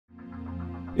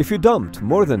If you dumped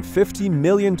more than 50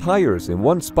 million tires in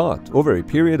one spot over a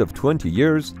period of 20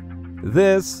 years,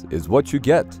 this is what you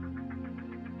get.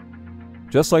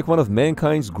 Just like one of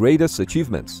mankind's greatest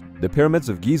achievements, the pyramids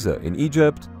of Giza in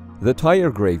Egypt, the tire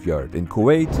graveyard in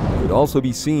Kuwait could also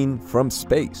be seen from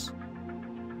space.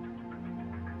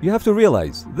 You have to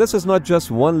realize this is not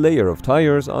just one layer of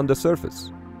tires on the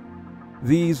surface.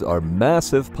 These are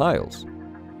massive piles.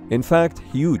 In fact,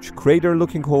 huge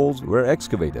crater-looking holes were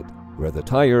excavated, where the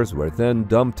tires were then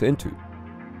dumped into.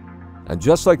 And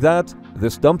just like that,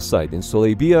 this dump site in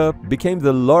Sulaybiyah became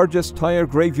the largest tire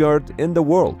graveyard in the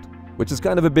world, which is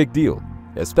kind of a big deal,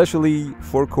 especially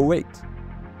for Kuwait.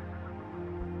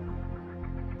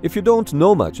 If you don't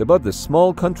know much about this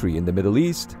small country in the Middle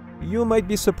East, you might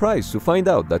be surprised to find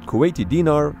out that Kuwaiti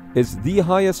dinar is the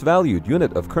highest valued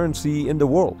unit of currency in the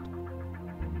world.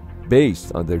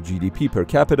 Based on their GDP per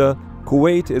capita,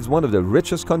 Kuwait is one of the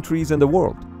richest countries in the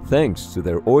world, thanks to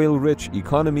their oil-rich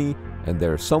economy and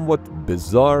their somewhat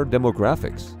bizarre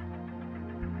demographics.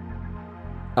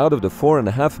 Out of the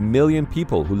 4.5 million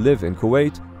people who live in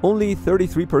Kuwait, only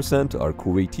 33% are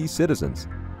Kuwaiti citizens.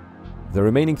 The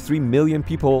remaining 3 million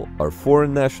people are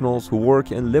foreign nationals who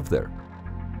work and live there.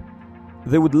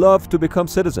 They would love to become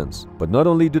citizens, but not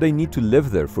only do they need to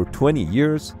live there for 20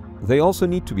 years, they also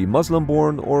need to be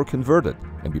Muslim-born or converted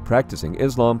and be practicing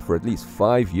Islam for at least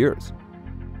 5 years.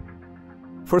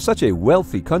 For such a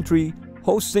wealthy country,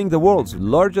 hosting the world's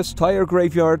largest tire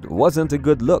graveyard wasn't a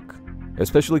good look,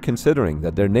 especially considering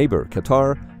that their neighbor,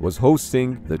 Qatar, was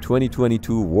hosting the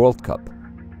 2022 World Cup.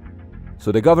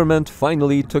 So the government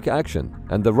finally took action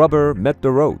and the rubber met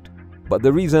the road. But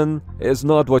the reason is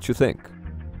not what you think.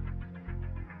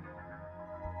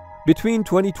 Between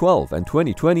 2012 and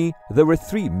 2020, there were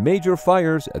 3 major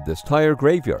fires at this tire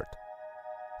graveyard.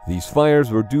 These fires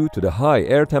were due to the high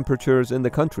air temperatures in the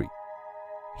country.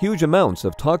 Huge amounts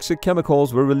of toxic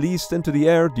chemicals were released into the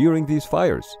air during these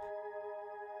fires.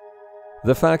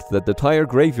 The fact that the tire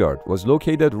graveyard was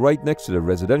located right next to the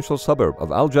residential suburb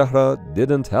of al-Jahra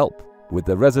didn't help, with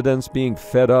the residents being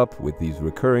fed up with these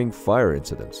recurring fire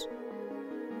incidents.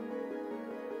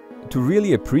 To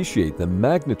really appreciate the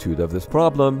magnitude of this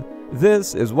problem,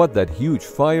 this is what that huge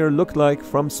fire looked like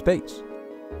from space.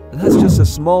 That's just a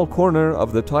small corner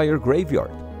of the tire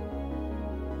graveyard.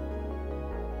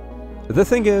 The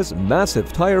thing is,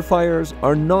 massive tire fires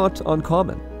are not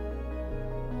uncommon.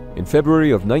 In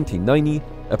February of 1990,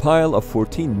 a pile of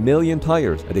 14 million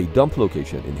tires at a dump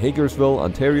location in Hagersville,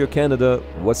 Ontario, Canada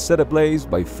was set ablaze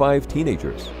by 5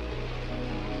 teenagers.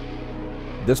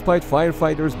 Despite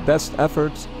firefighters' best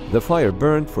efforts, the fire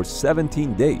burned for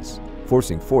 17 days,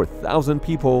 forcing 4,000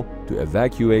 people to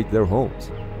evacuate their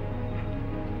homes.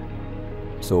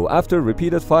 So after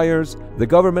repeated fires, the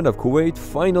government of Kuwait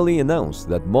finally announced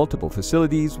that multiple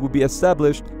facilities would be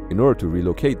established in order to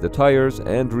relocate the tires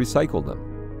and recycle them.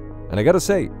 And I gotta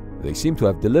say, they seem to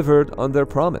have delivered on their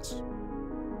promise.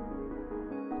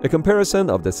 A comparison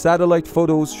of the satellite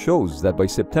photos shows that by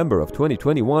September of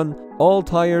 2021, all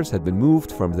tires had been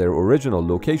moved from their original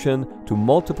location to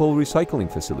multiple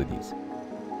recycling facilities.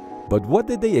 But what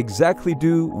did they exactly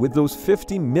do with those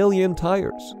 50 million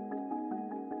tires?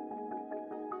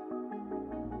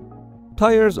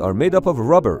 Tires are made up of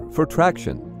rubber for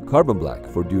traction, carbon black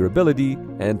for durability,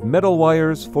 and metal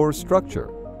wires for structure.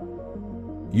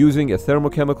 Using a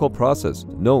thermochemical process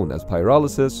known as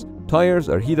pyrolysis, tires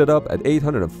are heated up at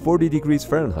 840 degrees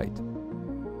Fahrenheit.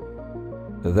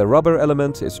 The rubber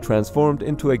element is transformed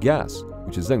into a gas,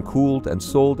 which is then cooled and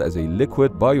sold as a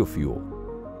liquid biofuel.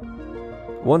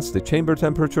 Once the chamber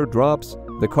temperature drops,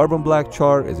 the carbon black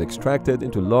char is extracted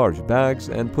into large bags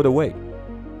and put away.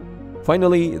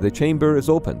 Finally, the chamber is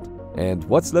opened, and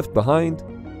what's left behind?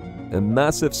 A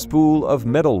massive spool of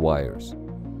metal wires.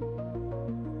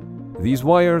 These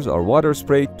wires are water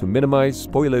sprayed to minimize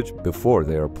spoilage before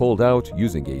they are pulled out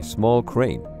using a small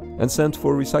crane and sent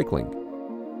for recycling.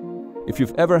 If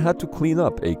you've ever had to clean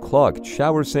up a clogged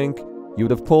shower sink, you would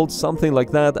have pulled something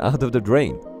like that out of the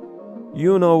drain.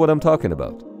 You know what I'm talking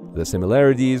about. The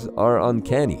similarities are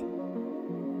uncanny.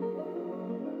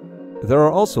 There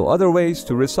are also other ways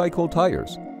to recycle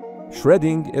tires.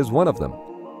 Shredding is one of them.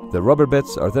 The rubber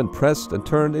bits are then pressed and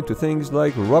turned into things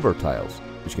like rubber tiles,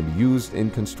 which can be used in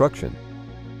construction.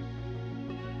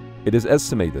 It is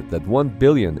estimated that 1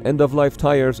 billion end-of-life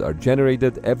tires are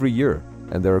generated every year,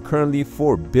 and there are currently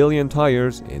 4 billion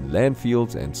tires in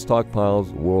landfills and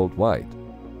stockpiles worldwide.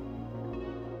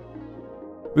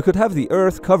 We could have the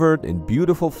earth covered in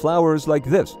beautiful flowers like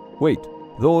this. Wait,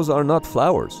 those are not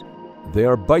flowers. They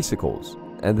are bicycles,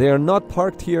 and they are not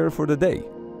parked here for the day.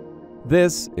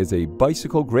 This is a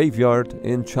bicycle graveyard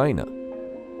in China.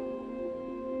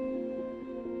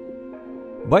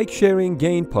 Bike sharing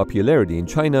gained popularity in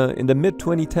China in the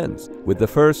mid-2010s, with the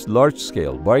first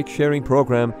large-scale bike-sharing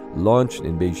program launched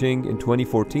in Beijing in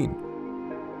 2014.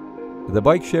 The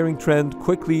bike-sharing trend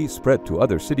quickly spread to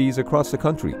other cities across the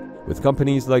country, with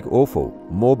companies like Ofo,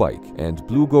 Mobike, and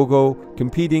Blue Gogo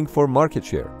competing for market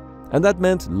share. And that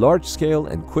meant large-scale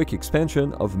and quick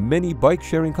expansion of many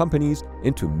bike-sharing companies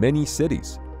into many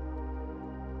cities.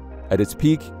 At its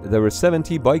peak, there were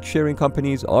 70 bike-sharing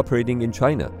companies operating in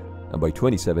China, and by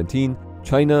 2017,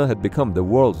 China had become the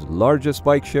world's largest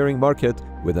bike-sharing market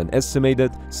with an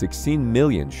estimated 16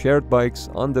 million shared bikes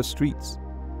on the streets.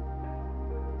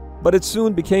 But it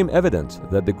soon became evident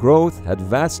that the growth had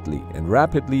vastly and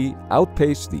rapidly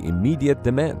outpaced the immediate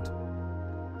demand.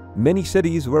 Many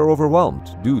cities were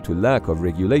overwhelmed due to lack of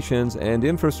regulations and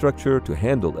infrastructure to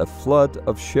handle a flood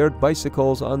of shared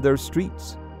bicycles on their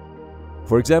streets.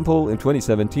 For example, in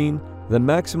 2017, the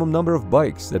maximum number of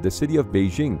bikes that the city of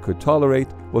Beijing could tolerate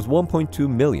was 1.2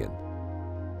 million.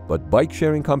 But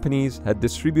bike-sharing companies had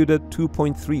distributed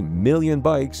 2.3 million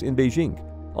bikes in Beijing,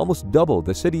 almost double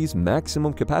the city's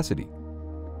maximum capacity.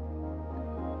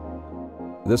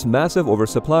 This massive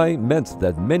oversupply meant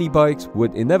that many bikes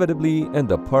would inevitably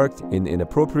end up parked in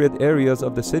inappropriate areas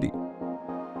of the city.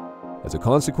 As a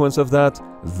consequence of that,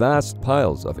 vast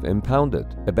piles of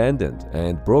impounded, abandoned,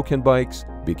 and broken bikes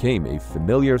became a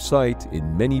familiar sight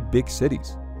in many big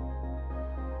cities.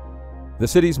 The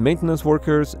city's maintenance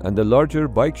workers and the larger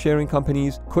bike-sharing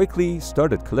companies quickly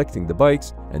started collecting the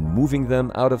bikes and moving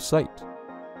them out of sight.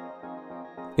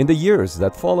 In the years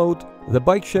that followed, the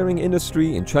bike-sharing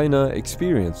industry in China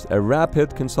experienced a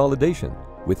rapid consolidation,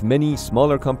 with many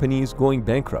smaller companies going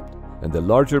bankrupt and the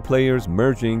larger players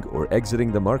merging or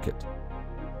exiting the market.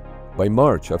 By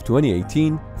March of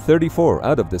 2018, 34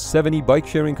 out of the 70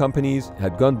 bike-sharing companies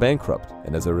had gone bankrupt,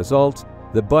 and as a result,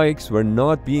 the bikes were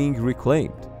not being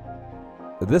reclaimed.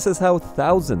 This is how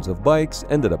thousands of bikes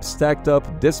ended up stacked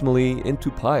up dismally into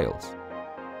piles.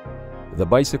 The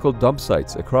bicycle dump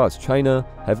sites across China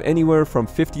have anywhere from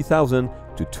 50,000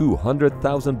 to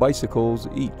 200,000 bicycles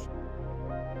each.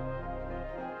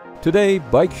 Today,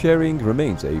 bike sharing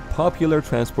remains a popular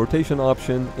transportation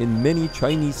option in many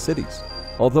Chinese cities,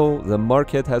 although the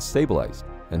market has stabilized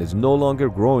and is no longer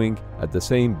growing at the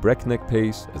same breakneck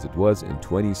pace as it was in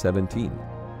 2017.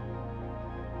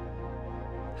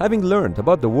 Having learned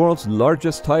about the world's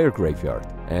largest tire graveyard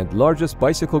and largest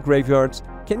bicycle graveyards,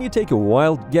 can you take a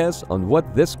wild guess on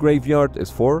what this graveyard is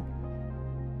for?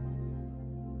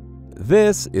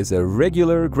 This is a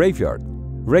regular graveyard.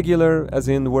 Regular as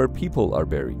in where people are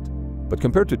buried. But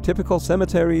compared to typical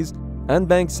cemeteries, An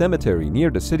Bang Cemetery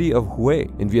near the city of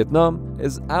Hue in Vietnam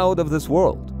is out of this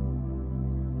world.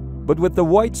 But with the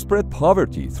widespread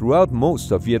poverty throughout most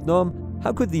of Vietnam,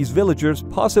 how could these villagers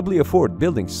possibly afford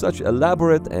building such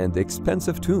elaborate and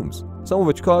expensive tombs, some of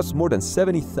which cost more than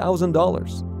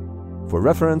 $70,000? For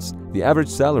reference, the average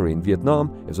salary in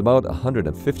Vietnam is about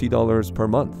 $150 per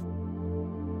month.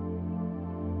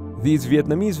 These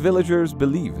Vietnamese villagers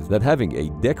believe that having a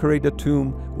decorated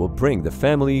tomb will bring the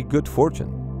family good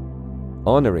fortune.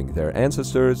 Honoring their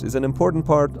ancestors is an important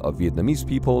part of Vietnamese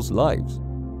people's lives.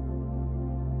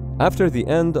 After the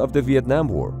end of the Vietnam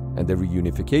War and the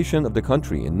reunification of the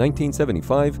country in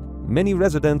 1975, many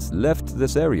residents left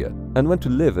this area and went to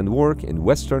live and work in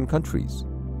Western countries.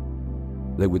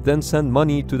 They would then send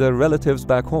money to their relatives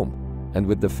back home, and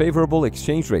with the favorable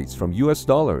exchange rates from US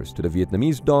dollars to the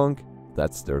Vietnamese dong,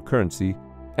 that's their currency,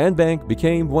 An Bang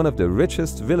became one of the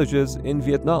richest villages in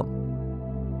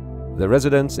Vietnam. The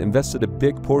residents invested a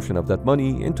big portion of that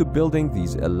money into building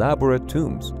these elaborate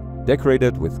tombs,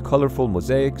 decorated with colorful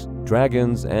mosaics,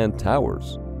 dragons, and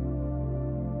towers.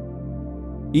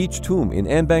 Each tomb in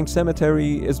An Bang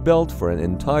Cemetery is built for an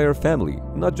entire family,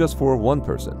 not just for one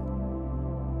person.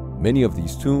 Many of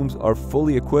these tombs are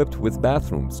fully equipped with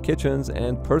bathrooms, kitchens,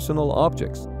 and personal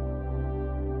objects.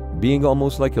 Being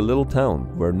almost like a little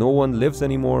town where no one lives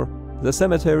anymore, the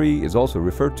cemetery is also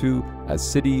referred to as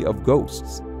City of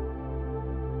Ghosts.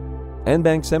 An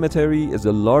Bang Cemetery is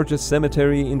the largest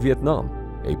cemetery in Vietnam,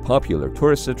 a popular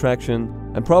tourist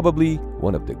attraction, and probably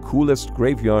one of the coolest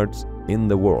graveyards in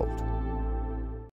the world.